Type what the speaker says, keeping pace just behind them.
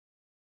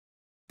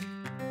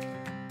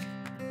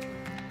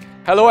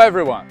Hello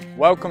everyone,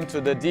 welcome to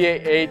the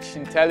DAH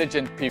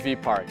Intelligent PV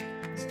Park.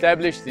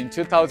 Established in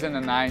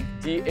 2009,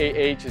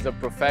 DAH is a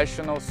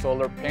professional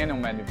solar panel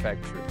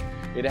manufacturer.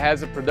 It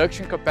has a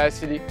production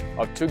capacity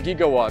of 2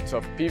 gigawatts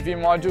of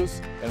PV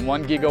modules and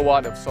 1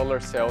 gigawatt of solar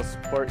cells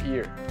per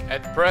year.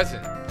 At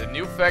present, the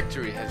new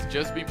factory has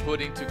just been put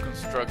into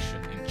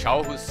construction in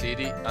Chaohu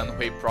City,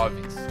 Anhui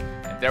Province,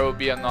 and there will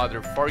be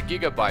another 4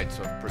 gigabytes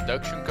of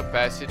production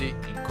capacity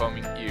in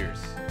coming years.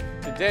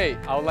 Today,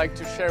 I would like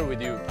to share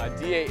with you a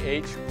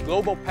DAH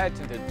global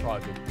patented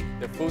project,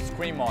 the full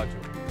screen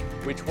module,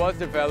 which was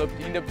developed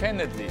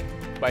independently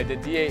by the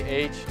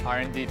DAH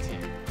R&D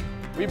team.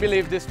 We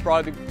believe this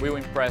product will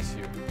impress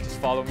you. Just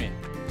follow me.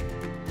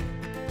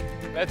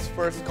 Let's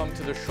first come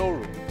to the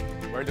showroom,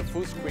 where the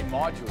full screen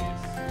module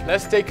is.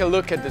 Let's take a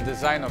look at the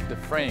design of the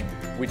frame,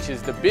 which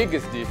is the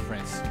biggest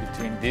difference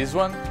between this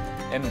one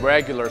and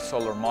regular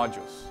solar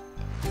modules.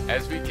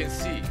 As we can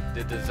see,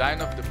 the design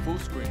of the full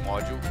screen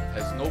module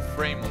has no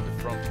frame on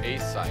the front A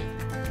side,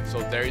 so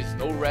there is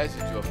no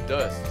residue of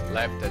dust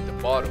left at the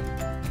bottom.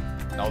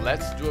 Now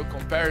let's do a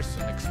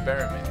comparison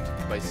experiment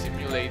by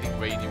simulating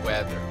rainy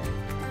weather.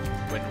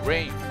 When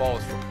rain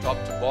falls from top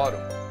to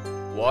bottom,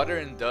 water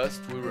and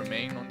dust will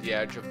remain on the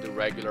edge of the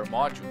regular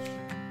modules,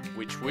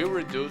 which will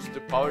reduce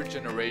the power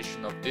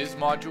generation of this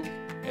module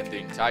and the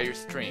entire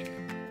string.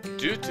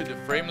 Due to the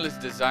frameless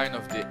design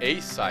of the A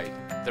side,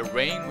 the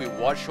rain will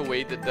wash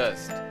away the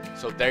dust,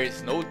 so there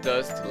is no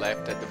dust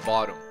left at the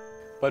bottom.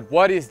 But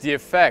what is the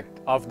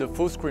effect of the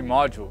full screen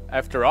module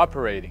after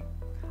operating?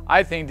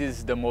 I think this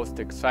is the most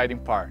exciting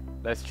part.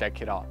 Let's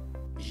check it out.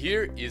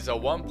 Here is a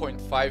 1.5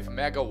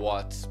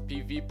 megawatts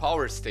PV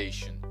power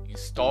station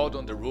installed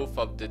on the roof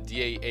of the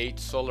DAH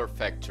solar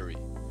factory.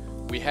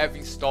 We have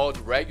installed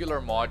regular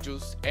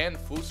modules and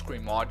full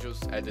screen modules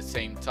at the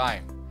same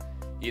time.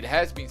 It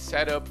has been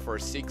set up for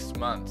 6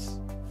 months.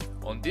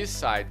 On this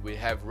side we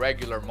have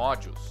regular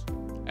modules.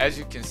 As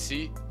you can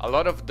see, a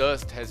lot of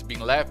dust has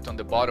been left on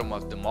the bottom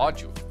of the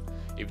module.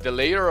 If the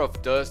layer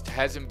of dust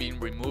hasn't been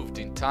removed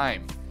in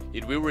time,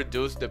 it will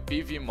reduce the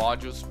PV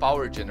module's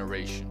power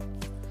generation.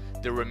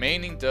 The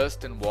remaining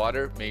dust and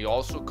water may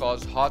also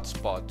cause hot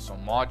spots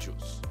on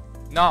modules.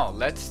 Now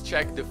let's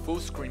check the full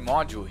screen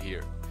module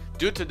here.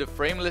 Due to the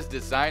frameless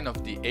design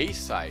of the A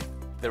side,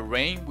 the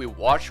rain will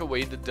wash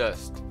away the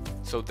dust,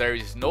 so there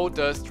is no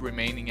dust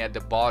remaining at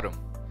the bottom,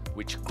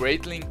 which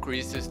greatly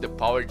increases the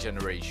power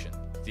generation.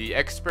 The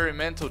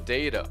experimental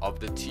data of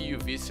the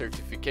TUV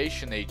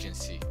certification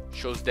agency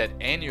shows that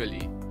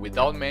annually,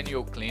 without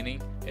manual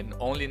cleaning and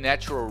only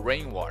natural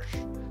rain wash,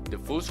 the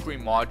full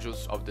screen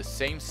modules of the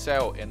same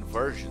cell and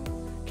version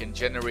can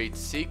generate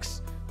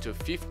 6 to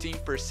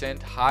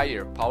 15%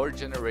 higher power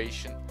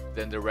generation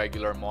than the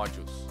regular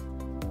modules.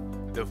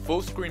 The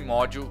full screen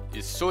module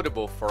is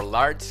suitable for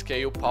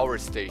large-scale power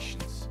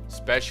stations,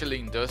 especially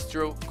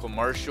industrial,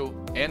 commercial,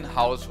 and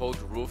household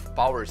roof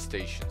power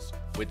stations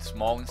with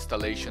small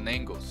installation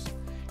angles.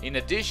 In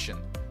addition,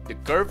 the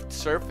curved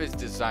surface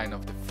design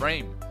of the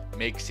frame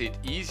makes it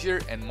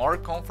easier and more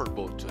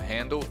comfortable to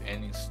handle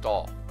and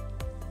install.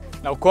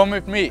 Now come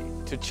with me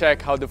to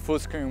check how the full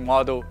screen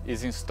module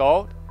is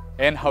installed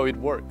and how it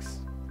works.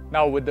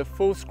 Now with the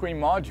full screen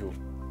module,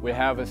 we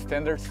have a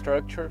standard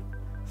structure,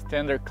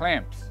 standard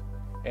clamps,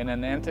 and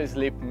an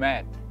anti-slip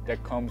mat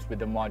that comes with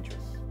the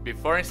modules.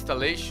 Before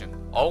installation,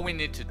 all we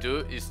need to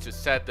do is to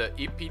set the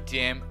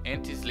EPDM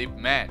anti-slip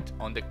mat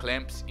on the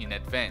clamps in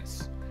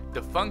advance.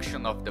 The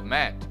function of the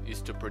mat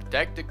is to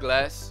protect the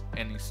glass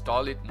and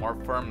install it more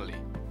firmly.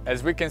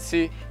 As we can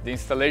see, the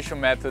installation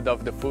method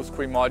of the full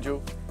screen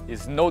module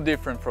is no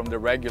different from the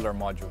regular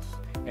modules,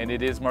 and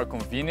it is more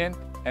convenient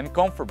and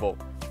comfortable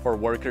for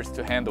workers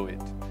to handle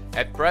it.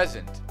 At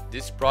present,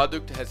 this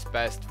product has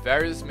passed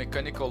various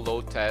mechanical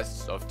load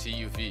tests of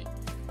TUV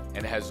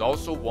and has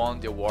also won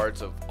the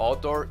awards of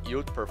Outdoor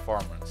Yield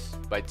Performance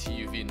by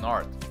TUV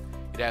North.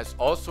 It has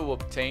also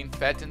obtained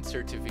patent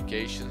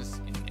certifications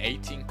in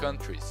 18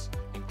 countries,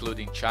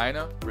 including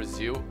China,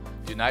 Brazil,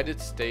 the United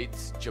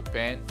States,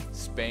 Japan,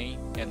 Spain,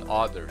 and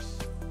others.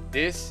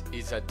 This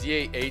is a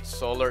DAH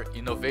Solar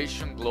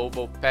Innovation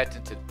Global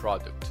patented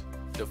product,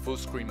 the full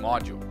screen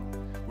module.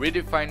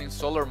 Redefining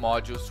solar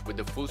modules with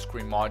the full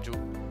screen module,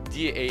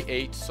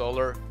 DAH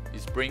Solar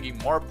is bringing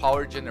more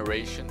power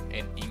generation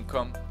and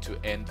income to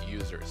end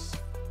users.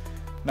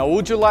 Now,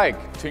 would you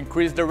like to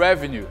increase the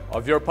revenue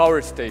of your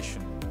power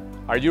station?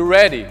 Are you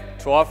ready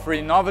to offer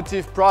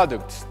innovative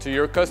products to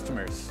your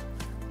customers?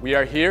 We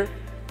are here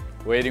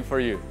waiting for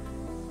you.